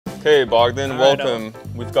Okay, Bogdan, All right, welcome.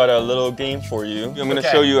 We've got a little game for you. I'm going to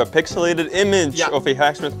show you a pixelated image of a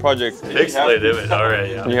Hacksmith project. Pixelated image, all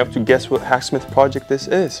right, yeah. And you have to guess what Hacksmith project this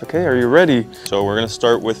is, okay? Are you ready? So we're going to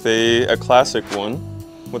start with a classic one.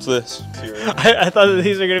 What's this? I thought that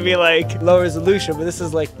these were gonna be like low resolution, but this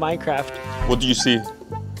is like Minecraft. What do you see?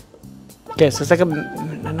 Okay, so it's like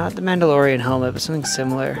not the Mandalorian helmet, but something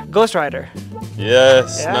similar. Ghost Rider.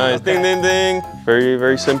 Yes, Yeah, nice. okay. Ding, ding, ding. Very,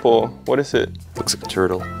 very simple. What is it? Looks like a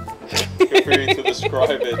turtle. Feel free to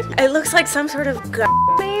describe it. It looks like some sort of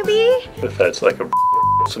maybe? If that's like a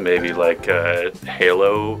so maybe like a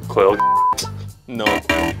halo coil. No.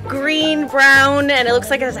 Green, brown, and it looks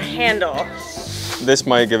like it has a handle. This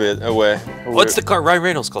might give it away. What's the car? Ryan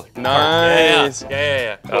Reynolds color. Nice.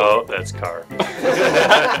 Yeah. Oh, that's car.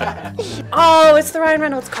 Oh, it's the Ryan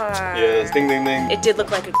Reynolds car. Yes, ding, ding, ding. It did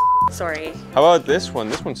look like a sorry. How about this one?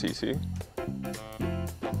 This one's easy.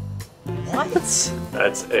 What?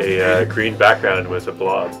 That's a green background with a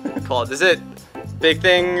blob. Cool. Is it big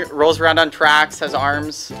thing? Rolls around on tracks, has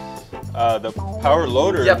arms. The power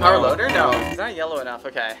loader. Yeah, power no. loader? No, it's not yellow enough.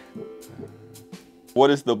 Okay. What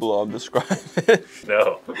is the blob? Describe it.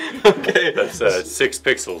 No. Okay. That's 6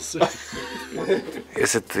 pixels.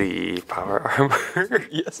 Is it the power armor?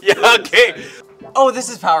 Yes. Yeah, okay. Oh, this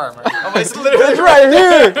is power armor. Oh, it's literally It's right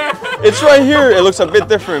here. It's right here. It looks a bit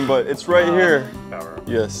different, but it's right here. Power armor.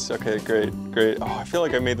 Yes. Okay. Great. Great. Oh, I feel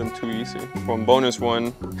like I made them too easy. One bonus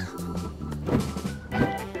one.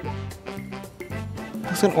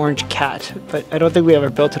 Looks like an orange cat, but I don't think we ever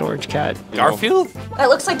built an orange cat. Garfield? It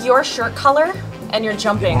looks like your shirt color, and you're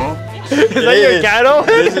jumping. Is that your cat over?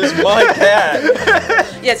 This is my cat.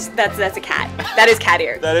 Yes, that's a cat. That is cat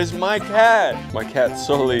ear. That is my cat. My cat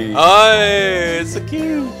Sully. Oh, it's so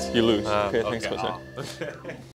cute. You lose. Okay, thanks, okay. Jose.